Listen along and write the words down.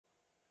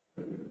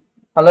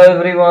Hello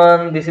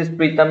everyone, this is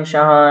Pritam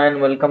Shah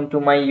and welcome to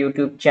my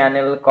YouTube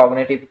channel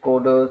Cognitive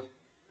Coders.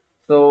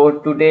 So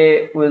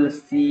today we'll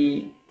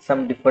see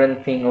some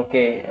different thing.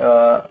 Okay,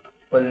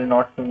 we'll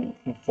not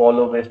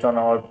follow based on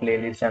our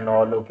playlist and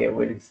all. Okay,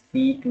 we'll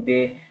see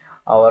today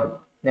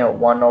our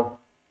one of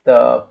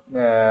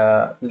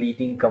the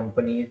leading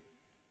company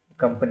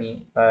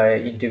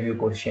interview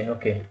question.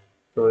 Okay,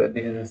 so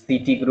this is a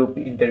Citi Group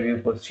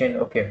interview question.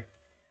 Okay,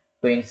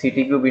 so in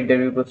Citi Group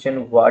interview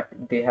question, what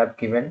they have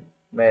given,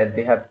 where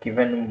they have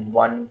given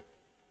one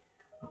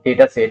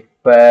data set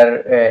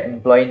where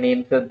employee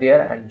names are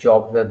there and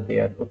jobs are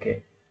there.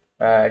 Okay,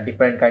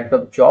 different kinds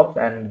of jobs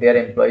and their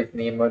employees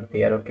name are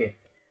there. Okay,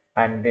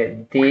 and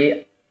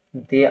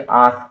they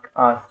ask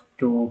us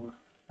to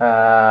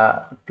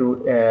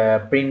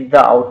print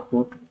the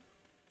output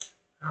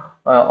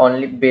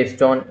only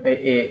based on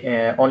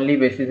only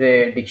basis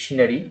a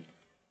dictionary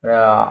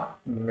where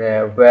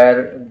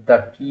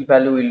the key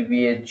value will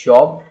be a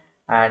job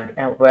and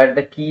where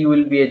the key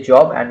will be a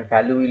job and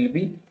value will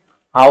be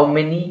how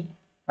many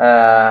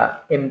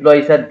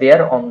employees are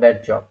there on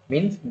that job,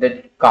 means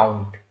that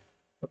count.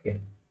 Okay,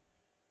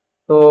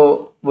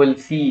 so we'll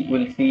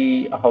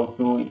see how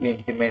to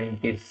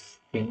implement this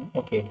thing.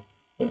 Okay,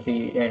 we'll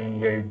see.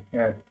 And in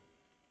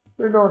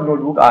our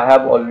notebook, I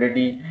have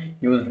already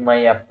used my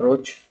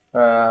approach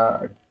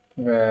for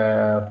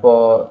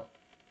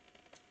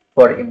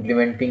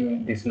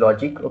implementing this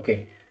logic.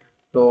 Okay,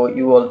 so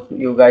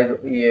you guys,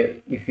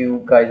 if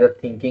you guys are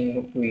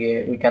thinking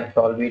we can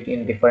solve it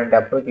in different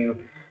approach,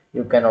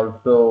 you can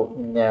also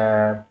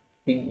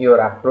think your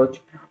approach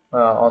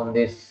on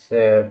this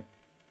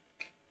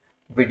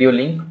video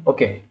link.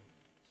 Okay,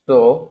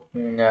 so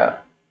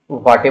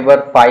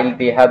whatever file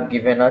they have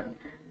given us,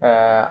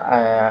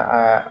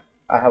 I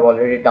have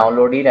already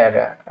downloaded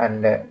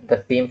and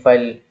the same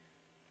file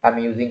I'm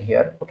using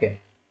here. Okay,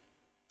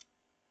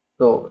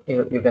 so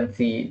you can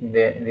see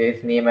there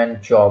is name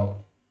and job.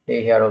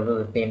 Here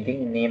also the same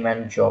thing, name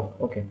and job.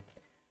 Okay,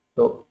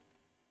 so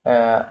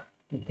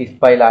this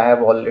file I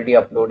have already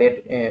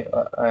uploaded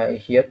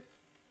here.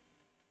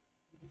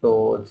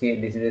 So see,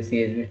 this is a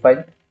CSV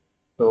file.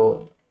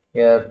 So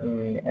here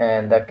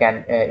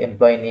the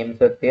employee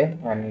names are there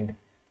and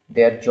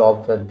their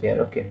jobs are there.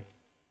 Okay,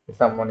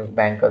 someone is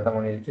banker,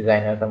 someone is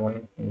designer,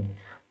 someone is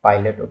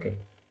pilot. Okay,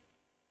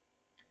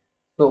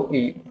 so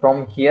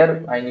from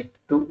here I need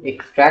to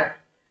extract.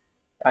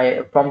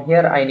 From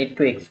here I need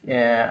to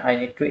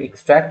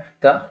extract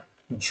the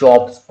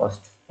jobs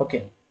first.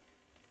 Okay,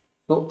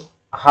 so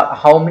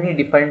how many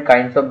different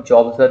kinds of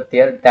jobs are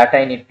there, that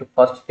I need to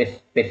first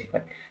specify.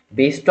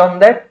 Based on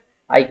that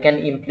I can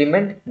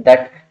implement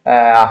that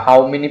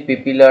how many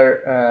people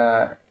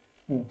are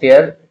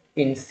there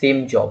in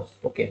same jobs.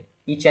 Okay,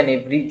 each and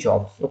every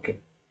jobs. Okay,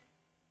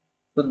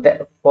 so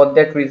that for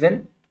that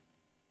reason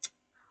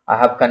I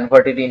have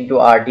converted into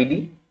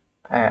RDD.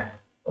 Uh,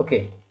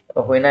 okay,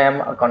 when I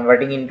am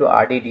converting into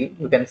RDD,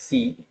 you can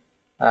see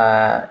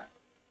uh,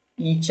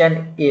 each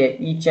and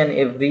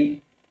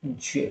every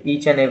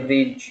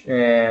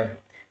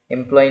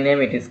employee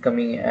name, it is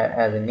coming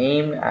as a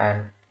name,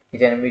 and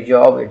each and every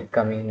job, it is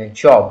coming in a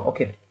job.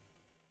 Okay,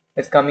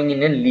 it's coming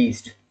in a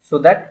list, so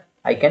that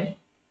I can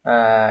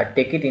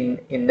take it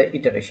in the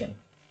iteration.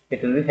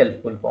 It will be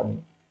helpful for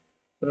me.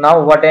 So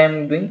now what I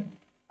am doing,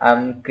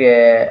 I'm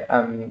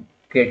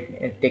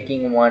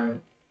taking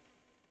one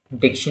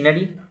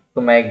dictionary to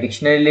my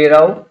dictionary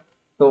layout.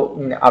 So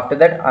after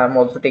that I'm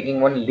also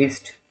taking one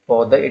list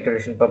for the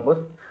iteration purpose.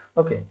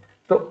 Okay,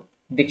 so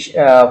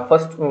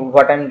first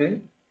what I'm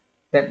doing,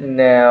 then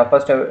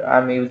first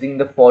I'm using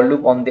the for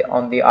loop on the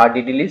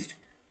RDD list.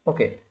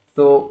 Okay,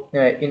 so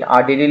in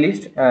RDD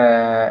list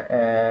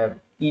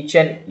each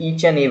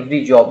and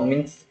every job,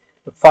 means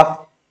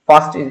first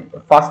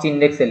first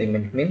index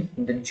element means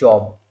the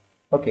job.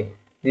 Okay,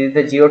 this is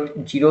the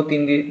zeroth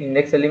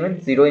index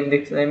element, zero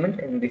index element,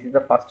 and this is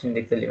the first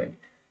index element.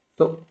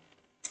 So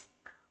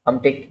I'm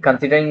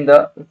considering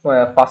the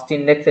first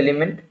index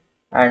element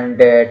and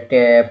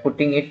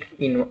putting it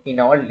in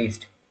our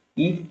list.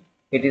 If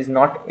it is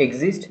not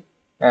exist,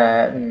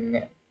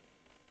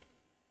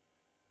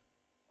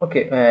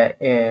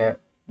 okay,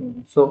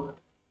 so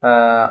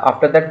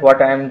after that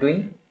what I am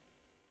doing,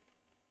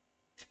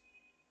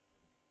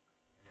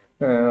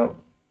 uh,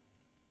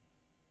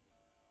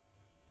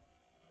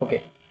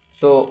 okay,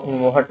 so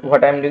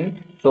what I'm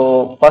doing,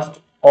 so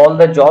first all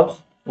the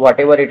jobs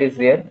whatever it is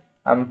there,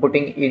 I'm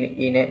putting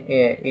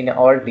in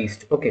our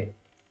list. Okay,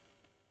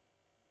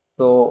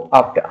 so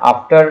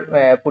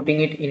after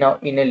putting it in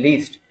a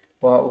list,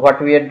 what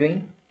we are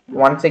doing,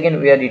 once again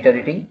we are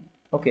iterating.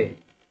 Okay,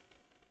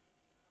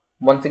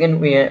 once again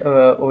we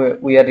are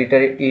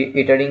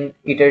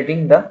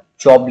iterating the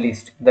job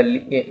list.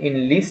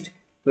 In list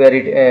we are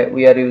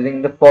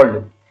using the for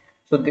loop.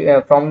 So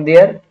from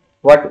there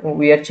what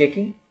we are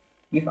checking,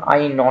 if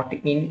I not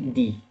in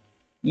D,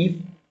 if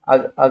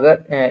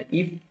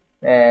if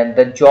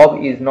the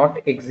job is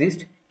not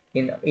exist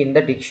in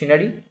the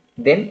dictionary,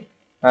 then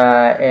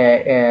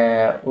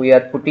we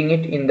are putting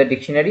it in the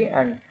dictionary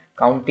and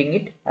counting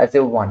it as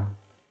a one.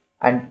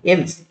 and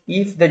else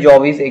if the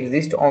job is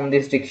exist on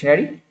this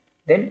dictionary,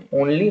 then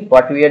only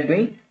what we are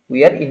doing,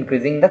 we are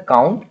increasing the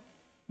count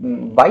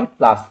by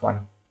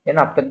 +1. Then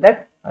after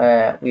that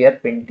we are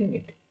printing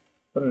it.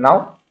 So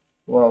now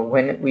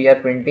when we are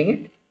printing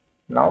it,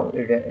 now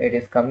it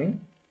is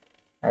coming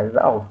as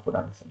the output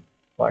answer,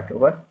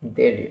 whatever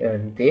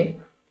they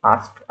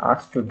asked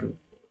us to do.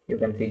 You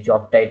can see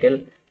job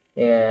title,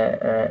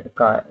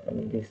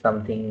 this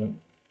something,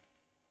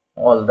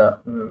 all the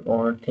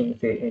all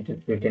things it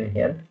is written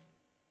here.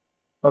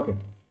 Okay,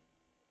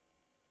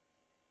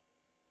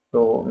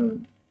 so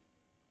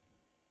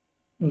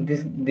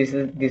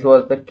this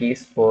was the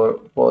case for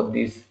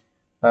this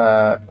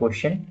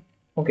question.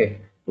 Okay,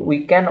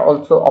 we can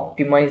also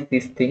optimize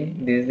this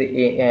thing. This is the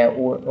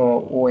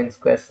o n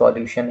square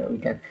solution.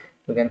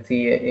 We can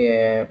see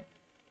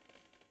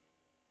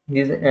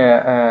this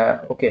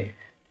okay,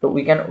 so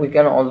we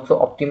can also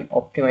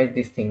optimize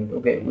these things.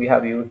 Okay, we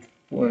have used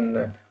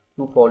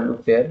two for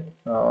loops there.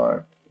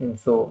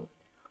 So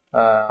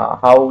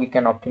how we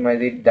can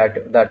optimize it,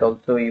 that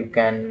also you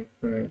can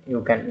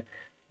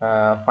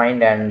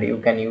find, and you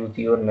can use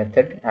your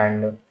method,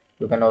 and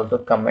you can also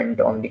comment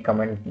on the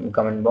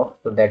comment box,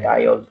 so that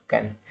I also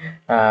can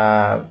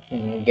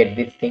get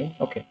this thing.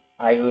 Okay,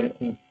 I will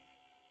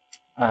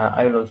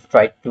also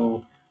try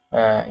to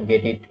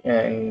get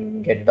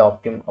the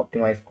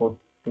optimized code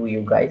to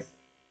you guys.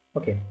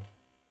 Okay,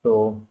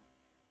 so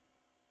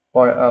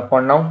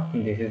for now,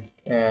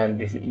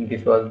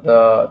 this was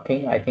the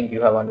thing. I think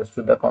you have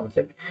understood the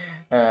concept.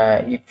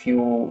 If you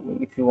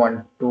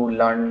want to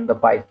learn the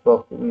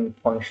PySpark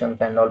functions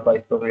and all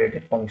PySpark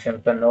related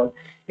functions and all,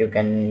 you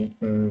can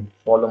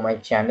follow my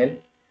channel,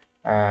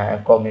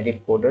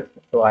 Cognitive Coders.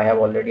 So I have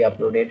already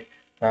uploaded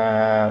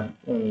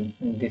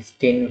these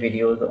 10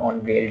 videos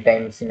on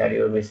real-time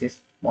scenario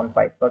basis on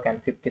PySpark,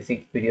 and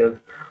 56 videos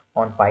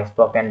on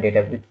PySpark and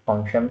database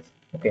functions.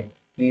 Okay,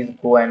 please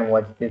go and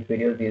watch these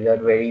videos. These are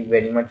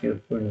very much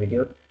useful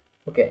videos.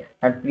 Okay,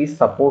 and please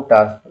support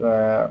us.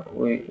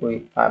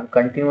 I'm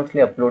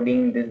continuously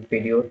uploading these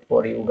videos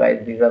for you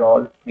guys. These are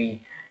all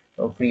free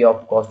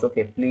of cost.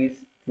 Okay,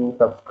 please do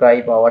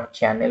subscribe our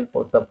channel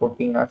for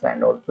supporting us,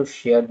 and also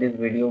share this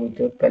video with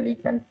your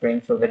colleagues and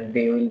friends, so that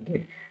they will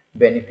get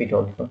benefit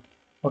also.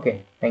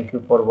 Okay, thank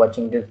you for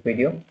watching this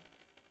video.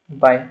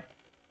 Bye.